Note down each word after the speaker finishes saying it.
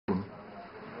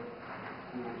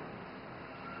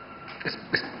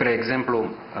Spre exemplu,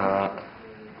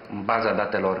 în baza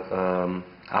datelor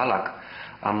ALAC,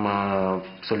 am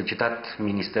solicitat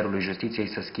Ministerului Justiției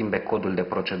să schimbe codul de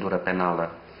procedură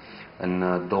penală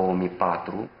în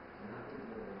 2004.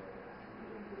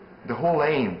 The whole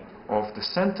aim of the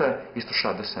center is to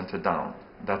shut the center down.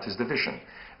 That is the vision.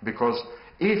 Because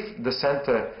if the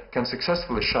center can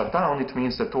successfully shut down, it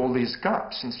means that all these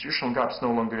gaps, institutional gaps,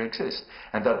 no longer exist,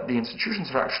 and that the institutions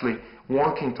are actually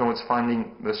working towards finding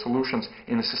the solutions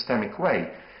in a systemic way,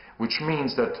 which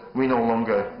means that we no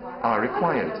longer are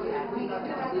required.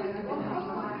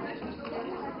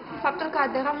 Faptul că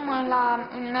aderăm la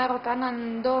Uniunea Europeană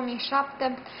în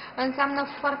 2007 înseamnă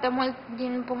foarte mult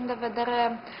din punct de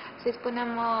vedere, să spunem,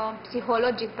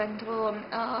 psihologic pentru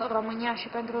România și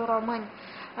pentru români.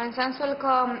 În sensul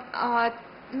că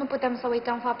nu putem să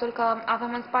uităm faptul că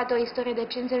avem în spate o istorie de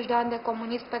 50 de ani de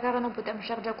comunism pe care nu putem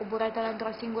șterge cu buretele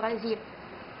într-o singură zi.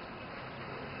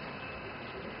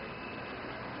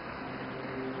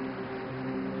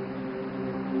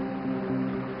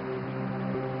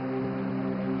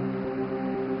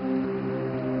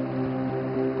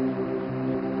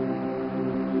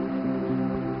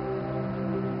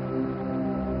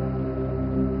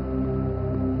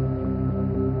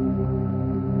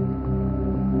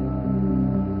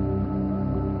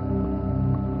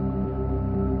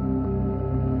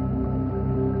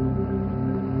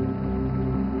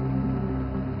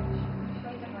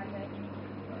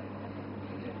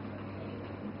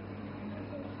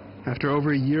 After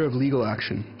over a year of legal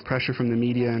action, pressure from the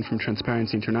media and from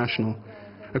Transparency International,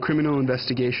 a criminal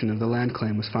investigation of the land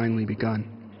claim was finally begun.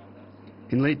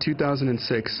 In late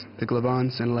 2006, the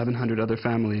Glavans and 1,100 other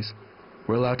families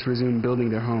were allowed to resume building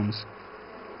their homes.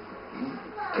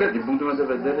 Cred, din punctul meu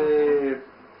de vedere,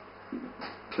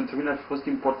 pentru mine a fost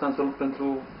important să lupt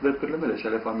pentru drepturile mele și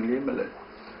ale familiei mele.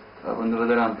 Având în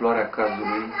vedere amploarea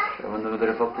cazului și având în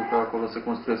vedere faptul că acolo se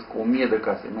construiesc 1000 de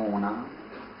case, nu una,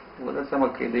 vă dați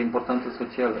seama că e de importanță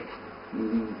socială.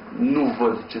 Nu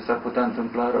văd ce s-ar putea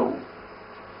întâmpla rău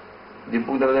din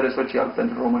punct de vedere social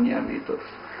pentru România în viitor.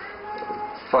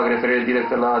 Fac referire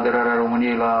directă la aderarea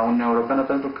României la Uniunea Europeană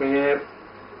pentru că e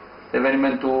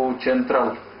evenimentul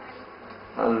central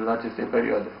al acestei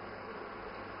perioade.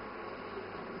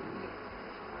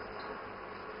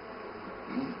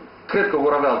 Cred că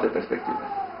vor avea alte perspective.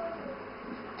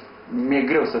 Mi-e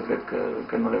greu să cred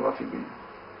că nu le va fi bine.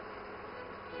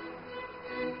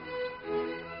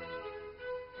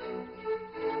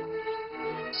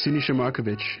 Sinisa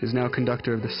Markovic is now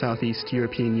conductor of the Southeast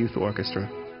European Youth Orchestra.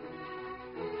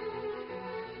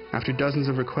 After dozens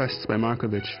of requests by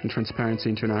Markovic and Transparency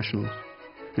International,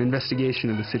 an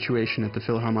investigation of the situation at the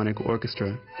Philharmonic Orchestra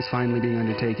is finally being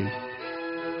undertaken.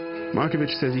 Markovic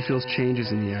says he feels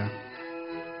changes in the air.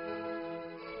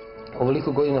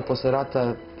 Ovoliko godina posle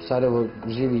rata Sarajevo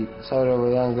živi, Sarajevo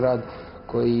je jedan grad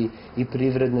koji i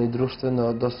privredno i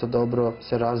društveno dosta dobro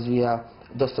se razvija,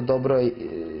 dosta dobro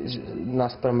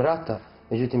naspram rata,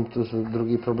 međutim tu su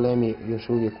drugi problemi još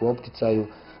uvijek u opticaju.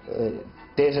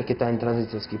 Težak je taj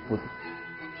tranzicijski put.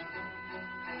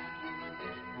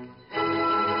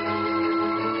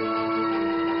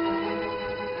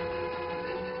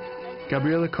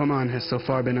 Gabriela Coman has so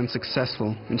far been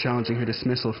unsuccessful in challenging her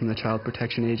dismissal from the Child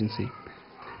Protection Agency,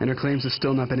 and her claims have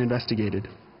still not been investigated.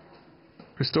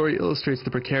 Her story illustrates the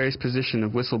precarious position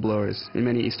of whistleblowers in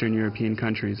many Eastern European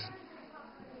countries.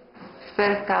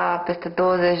 Sper ca peste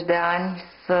 20 de ani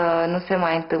să nu se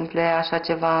mai întâmple așa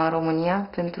ceva în România,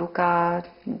 pentru ca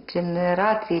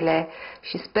generațiile,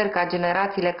 și sper ca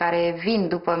generațiile care vin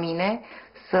după mine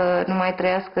să nu mai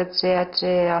trăiască ceea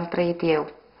ce am trăit eu.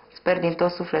 Sper din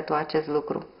tot sufletul acest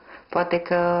lucru. Poate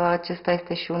că acesta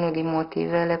este și unul din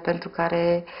motivele pentru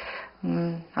care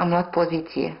am luat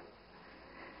poziție.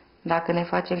 Dacă ne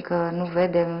facem că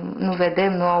nu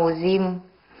vedem, nu auzim,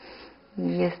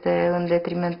 este în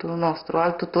detrimentul nostru,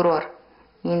 al tuturor.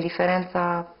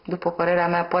 Indiferența, după părerea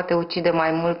mea, poate ucide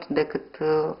mai mult decât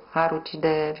ar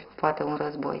ucide poate un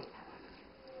război.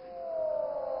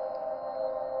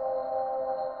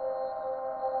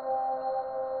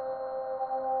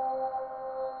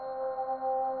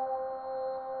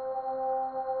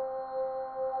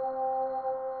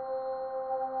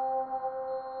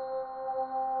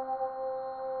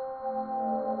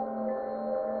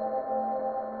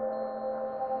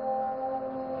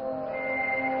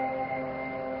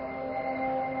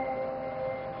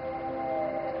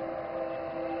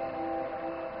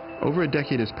 Over a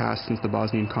decade has passed since the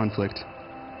Bosnian conflict,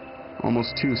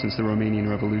 almost 2 since the Romanian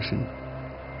Revolution.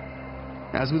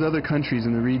 As with other countries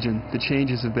in the region, the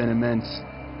changes have been immense.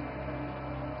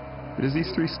 But as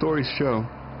these 3 stories show,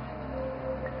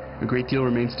 a great deal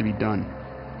remains to be done.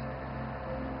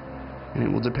 and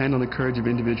it will depend on the courage of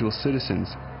individual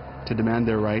citizens to demand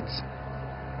their rights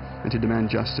and to demand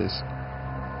justice.